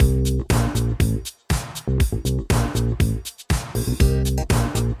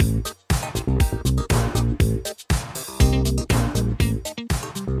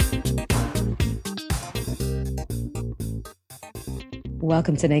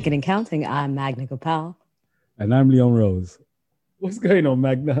Welcome to Naked and Counting. I'm Magna Gopal. And I'm Leon Rose. What's going on,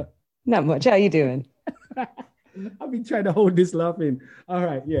 Magna? Not much. How you doing? I've been trying to hold this laughing. All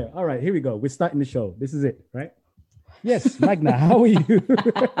right, yeah. All right, here we go. We're starting the show. This is it, right? Yes, Magna, how are you?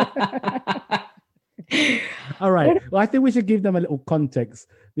 All right. Well, I think we should give them a little context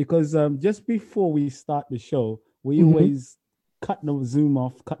because just before we start the show, we always cut the Zoom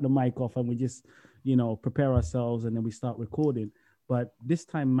off, cut the mic off, and we just, prepare ourselves and then we start recording. But this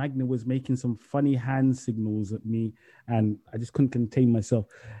time, Magna was making some funny hand signals at me, and I just couldn't contain myself.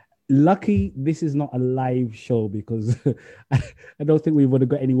 Lucky this is not a live show because I don't think we would have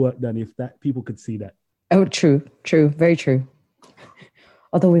got any work done if that people could see that. Oh, true, very true.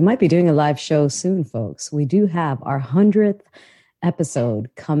 Although we might be doing a live show soon, folks. We do have our 100th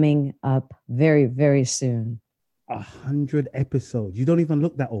episode coming up very, very soon. 100 episodes. You don't even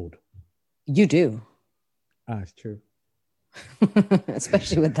look that old. You do. It's true.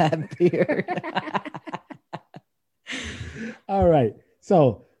 Especially with that beard. All right.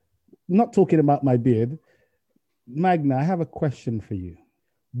 So, not talking about my beard, Magna, I have a question for you.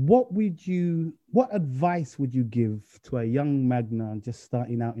 What advice would you give to a young Magna just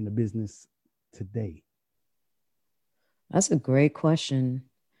starting out in the business today? That's a great question.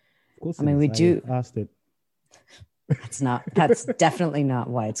 Of course, I asked it. That's definitely not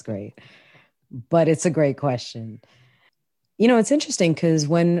why it's great, but it's a great question. It's interesting because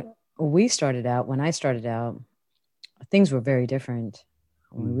when I started out, things were very different.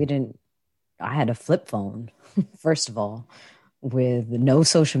 I had a flip phone, first of all, with no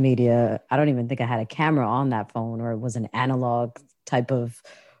social media. I don't even think I had a camera on that phone, or it was an analog type of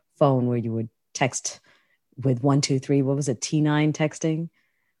phone where you would text with 1, 2, 3. What was it? T9 texting?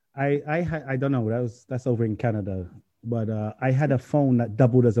 I don't know. That's over in Canada, but I had a phone that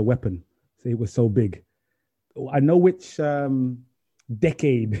doubled as a weapon. So it was so big. I know which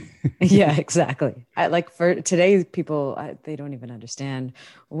decade. Yeah, exactly. For today's people, they don't even understand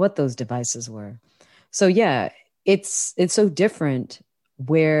what those devices were. So yeah, it's so different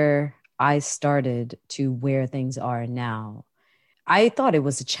where I started to where things are now. I thought it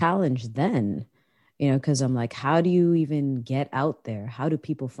was a challenge then, because I'm like, how do you even get out there? How do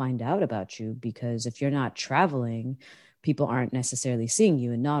people find out about you? Because if you're not traveling, people aren't necessarily seeing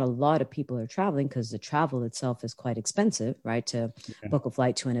you, and not a lot of people are traveling because the travel itself is quite expensive, right? To book a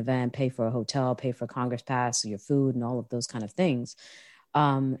flight to an event, pay for a hotel, pay for Congress Pass, your food, and all of those kind of things.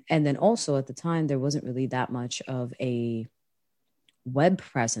 And then also at the time, there wasn't really that much of a web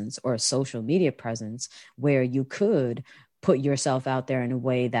presence or a social media presence where you could put yourself out there in a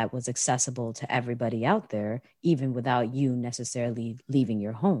way that was accessible to everybody out there, even without you necessarily leaving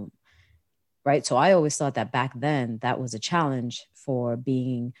your home. Right. So I always thought that back then that was a challenge for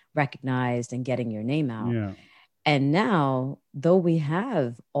being recognized and getting your name out. Yeah. And now, though we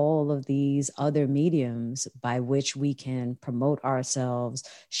have all of these other mediums by which we can promote ourselves,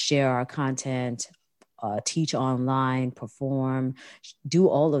 share our content, teach online, perform, do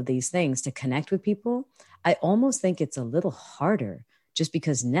all of these things to connect with people, I almost think it's a little harder just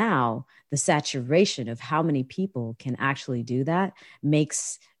because now the saturation of how many people can actually do that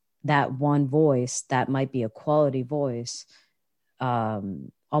makes that one voice that might be a quality voice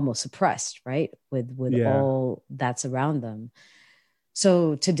almost suppressed, right? With all that's around them.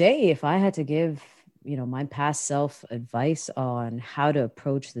 So today, if I had to give, my past self advice on how to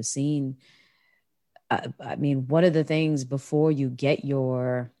approach the scene, one of the things before you get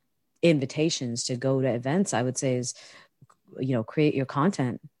your invitations to go to events, I would say is, create your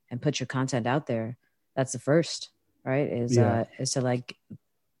content and put your content out there. That's the first, right? Is to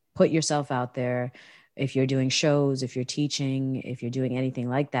put yourself out there. If you're doing shows, if you're teaching, if you're doing anything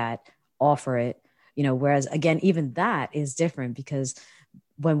like that, offer it, whereas again, even that is different because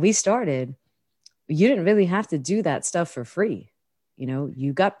when we started, you didn't really have to do that stuff for free.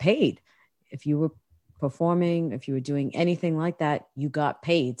 You got paid. If you were performing, if you were doing anything like that, you got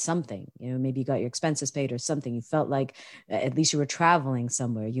paid something, maybe you got your expenses paid or something. You felt like at least you were traveling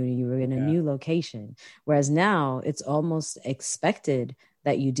somewhere, you were in a new location. Whereas now it's almost expected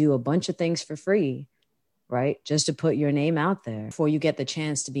that you do a bunch of things for free, right? Just to put your name out there before you get the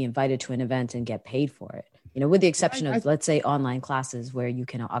chance to be invited to an event and get paid for it. With the exception of, let's say, online classes where you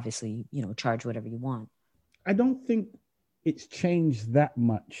can obviously, charge whatever you want. I don't think it's changed that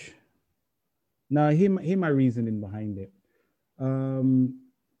much. Now, hear my reasoning behind it.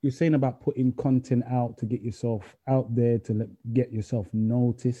 You're saying about putting content out to get yourself out there, to get yourself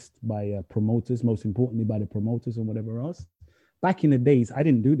noticed by promoters, most importantly by the promoters and whatever else. Back in the days, I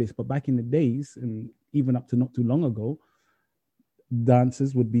didn't do this, but back in the days, and even up to not too long ago,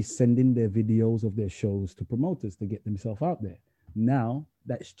 dancers would be sending their videos of their shows to promoters to get themselves out there. Now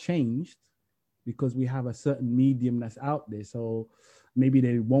that's changed because we have a certain medium that's out there. So maybe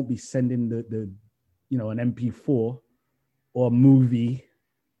they won't be sending the an MP4 or a movie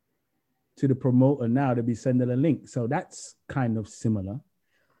to the promoter. Now they'll be sending a link. So that's kind of similar.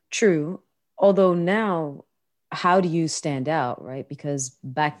 True. Although now, how do you stand out, right? Because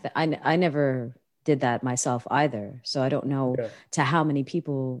back then, I never did that myself either. So I don't know to how many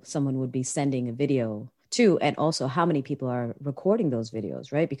people someone would be sending a video to, and also how many people are recording those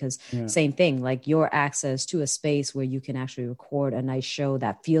videos, right? Because same thing, like your access to a space where you can actually record a nice show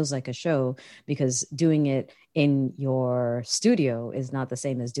that feels like a show, because doing it in your studio is not the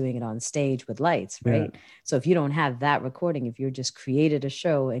same as doing it on stage with lights, right? So if you don't have that recording, if you're just created a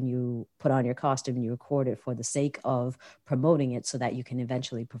show and you put on your costume and you record it for the sake of promoting it so that you can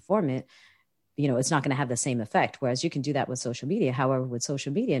eventually perform it, it's not going to have the same effect. Whereas you can do that with social media. However, with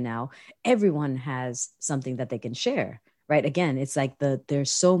social media now, everyone has something that they can share, right? Again, it's like there's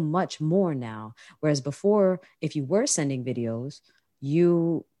so much more now. Whereas before, if you were sending videos,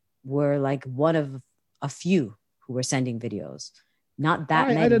 you were like one of a few who were sending videos. Not that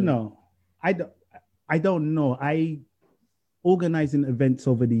many. I don't know. I don't know. Organizing events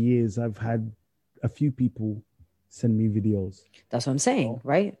over the years, I've had a few people send me videos. That's what I'm saying,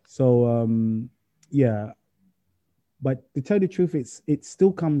 right? So yeah, but to tell the truth, it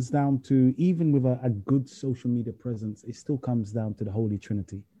still comes down to, even with a good social media presence, it still comes down to the Holy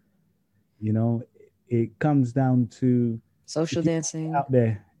Trinity. It comes down to social dancing out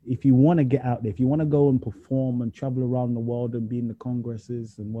there. If you want to get out there, if you want to go and perform and travel around the world and be in the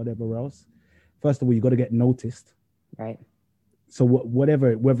congresses and whatever else, first of all, you got to get noticed, right? So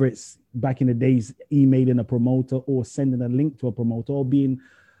whatever, whether it's back in the days, emailing a promoter or sending a link to a promoter, or being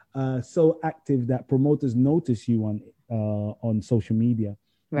so active that promoters notice you on social media.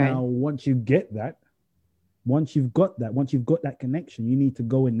 Right. Now, once you've got that connection, you need to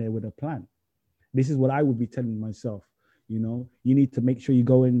go in there with a plan. This is what I would be telling myself. You need to make sure you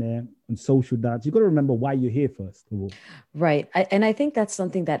go in there and social dance. You got to remember why you're here first of all. Right. And I think that's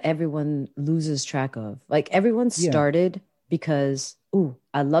something that everyone loses track of. Like, everyone started because,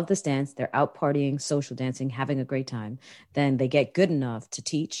 I love this dance. They're out partying, social dancing, having a great time. Then they get good enough to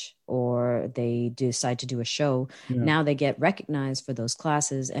teach, or they decide to do a show. Yeah. Now they get recognized for those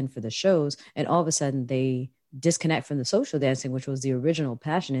classes and for the shows. And all of a sudden they disconnect from the social dancing, which was the original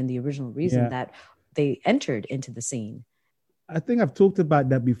passion and the original reason that they entered into the scene. I think I've talked about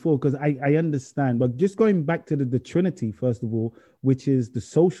that before, because I understand. But just going back to the Trinity, first of all, which is the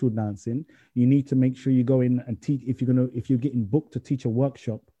social dancing, you need to make sure you go in and teach. If you're getting booked to teach a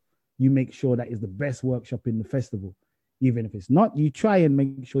workshop, you make sure that is the best workshop in the festival. Even if it's not, you try and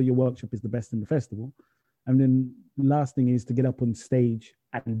make sure your workshop is the best in the festival. And then the last thing is to get up on stage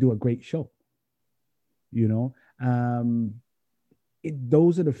and do a great show.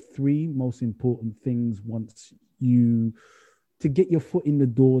 Those are the three most important things once to get your foot in the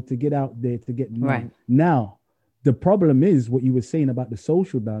door, to get out there, to get known. Right. Now, the problem is what you were saying about the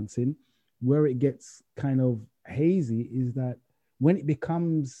social dancing, where it gets kind of hazy, is that when it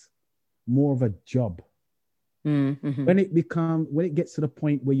becomes more of a job, when it gets to the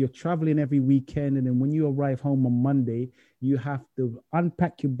point where you're traveling every weekend, and then when you arrive home on Monday, you have to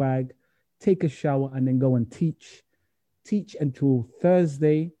unpack your bag, take a shower, and then go and teach until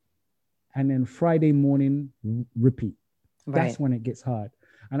Thursday, and then Friday morning, repeat. Right. That's when it gets hard.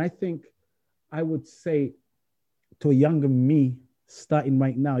 And I think I would say to a younger me, starting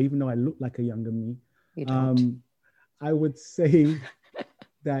right now, even though I look like a younger me, I would say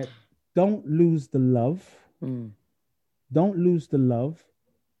that don't lose the love. Don't lose the love,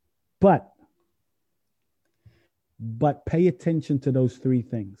 but pay attention to those three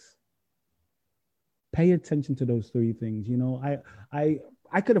things. Pay attention to those three things.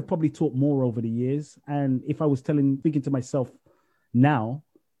 I could have probably taught more over the years. And if I was thinking to myself now,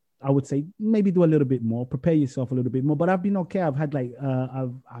 I would say maybe do a little bit more, prepare yourself a little bit more. But I've been okay. I've had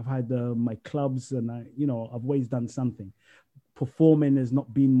I've had my clubs, and I've always done something. Performing has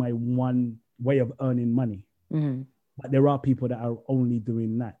not been my one way of earning money. Mm-hmm. But there are people that are only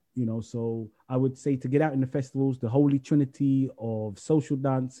doing that, So I would say to get out in the festivals, the Holy Trinity of social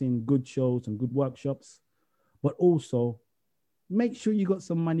dancing, good shows and good workshops, but also make sure you got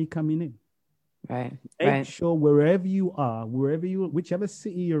some money coming in. Right. Make sure wherever you are, whichever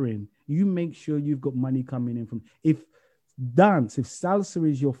city you're in, you make sure you've got money coming in from. If salsa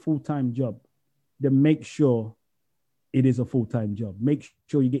is your full-time job, then make sure it is a full-time job. Make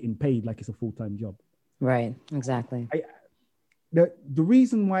sure you're getting paid like it's a full-time job. Right. Exactly. The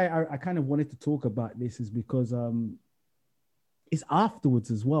reason why I kind of wanted to talk about this is because it's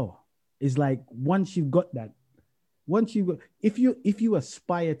afterwards as well. It's like once you've got that, once you, if you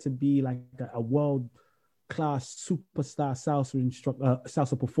aspire to be like a world class superstar salsa instructor,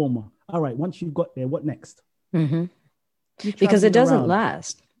 salsa performer, all right, once you got there, what next? Mm-hmm. You're Because it traveling doesn't around.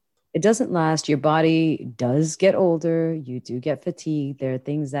 last. It doesn't last. Your body does get older. You do get fatigued. There are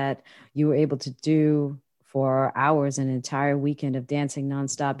things that you were able to do for hours, an entire weekend of dancing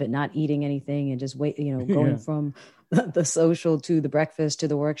nonstop, but not eating anything and just wait, going Yeah. from the social to the breakfast to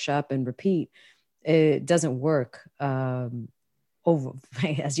the workshop and repeat. It doesn't work over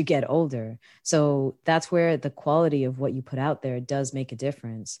as you get older. So that's where the quality of what you put out there does make a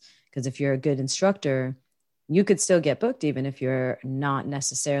difference. Because if you're a good instructor, you could still get booked even if you're not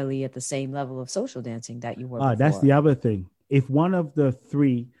necessarily at the same level of social dancing that you were That's before. the other thing. If one of the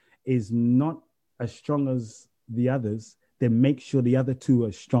three is not as strong as the others, then make sure the other two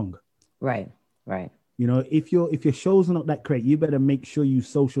are strong. Right. If your show's not that great, you better make sure you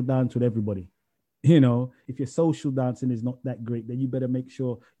social dance with everybody. If your social dancing is not that great, then you better make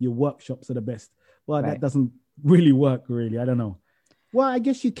sure your workshops are the best. Well, Right. that doesn't really work, really. I don't know. Well, I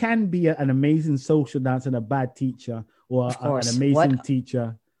guess you can be an amazing social dancer and a bad teacher, or Of course. an amazing What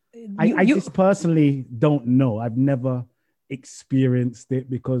teacher. I you just personally don't know. I've never experienced it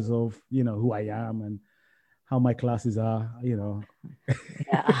because of, who I am and how my classes are, yeah.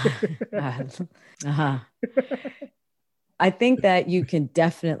 Uh-huh. I think that you can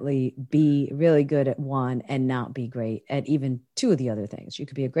definitely be really good at one and not be great at even two of the other things. You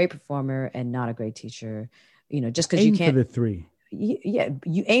could be a great performer and not a great teacher, just because you Aim for can't. the three. Yeah,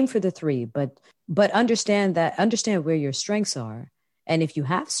 you aim for the three, but understand where your strengths are. And if you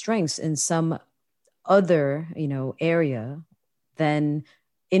have strengths in some other, area, then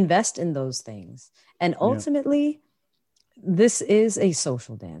invest in those things. And Yeah. ultimately, this is a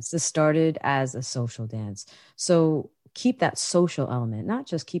social dance. This started as a social dance. So keep that social element, not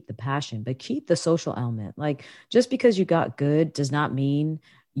just keep the passion, but keep the social element. Like, just because you got good does not mean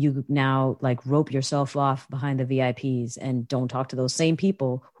you now like rope yourself off behind the VIPs and don't talk to those same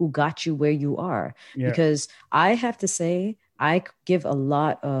people who got you where you are. Yeah. Because I have to say, I give a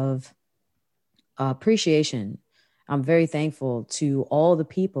lot of appreciation. I'm very thankful to all the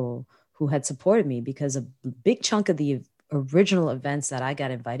people who had supported me, because a big chunk of the original events that I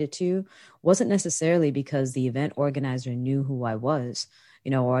got invited to wasn't necessarily because the event organizer knew who I was,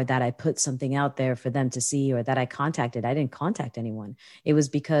 or that I put something out there for them to see, or that I didn't contact anyone. It was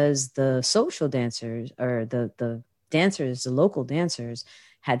because the social dancers, or the dancers, the local dancers,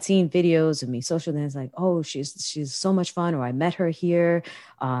 had seen videos of me social dance, like, oh, she's so much fun, or I met her here.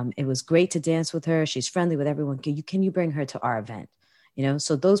 It was great to dance with her. She's friendly with everyone. Can you bring her to our event?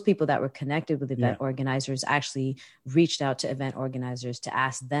 So those people that were connected with event organizers actually reached out to event organizers to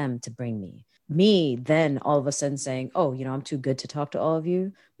ask them to bring me then all of a sudden saying, oh, I'm too good to talk to all of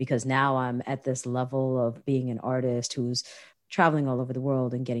you, because now I'm at this level of being an artist who's traveling all over the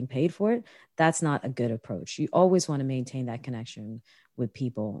world and getting paid for it. That's not a good approach. You always want to maintain that connection with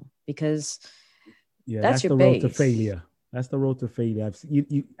people, because that's your the base. road to failure. That's the road to failure.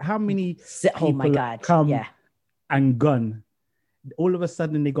 How many oh my God, come and gone? All of a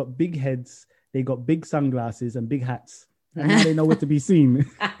sudden, they got big heads, they got big sunglasses and big hats, and now they know where to be seen.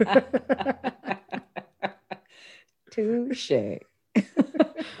 Touche.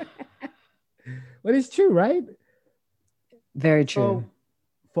 But it's true, right? Very true. So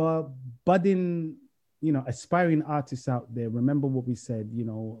for budding, aspiring artists out there, remember what we said.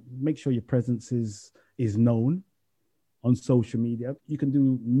 Make sure your presence is known on social media. You can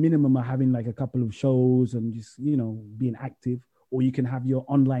do minimum of having like a couple of shows and just being active. Or you can have your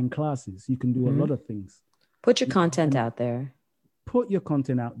online classes. You can do a lot of things. Put your content out there. Put your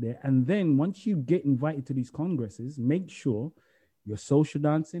content out there. And then once you get invited to these congresses, make sure you're social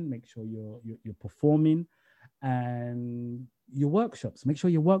dancing, make sure you're performing, and your workshops. Make sure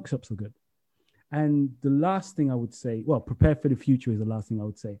your workshops are good. And the last thing I would say, well, prepare for the future is the last thing I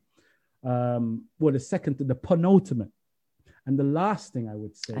would say. The penultimate. And the last thing I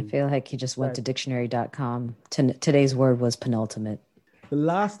would say... I feel like you just went to dictionary.com. Today's word was penultimate. The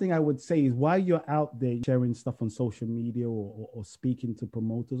last thing I would say is, while you're out there sharing stuff on social media or speaking to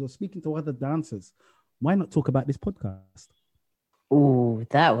promoters or speaking to other dancers, why not talk about this podcast? Ooh,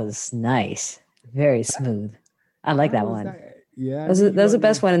 that was nice. Very smooth. I like that one. Yeah. That was the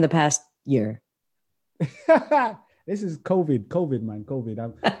best one in the past year. This is COVID, man.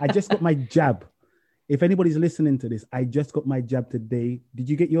 COVID. I just got my jab. If anybody's listening to this, I just got my jab today. Did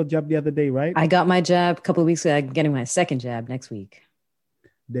you get your jab the other day, right? I got my jab a couple of weeks ago. I'm getting my second jab next week.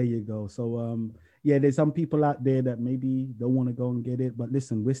 There you go. So, there's some people out there that maybe don't want to go and get it. But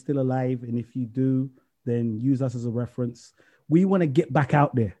listen, we're still alive. And if you do, then use us as a reference. We want to get back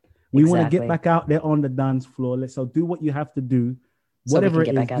out there. We want to get back out there on the dance floor. So do what you have to do. Whatever it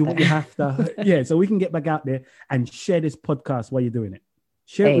is, do what you have to. Yeah, so we can get back out there and share this podcast while you're doing it.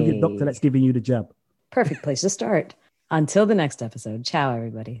 Share it with your doctor that's giving you the jab. Perfect place to start. Until the next episode. Ciao,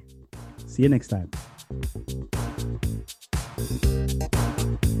 everybody. See you next time.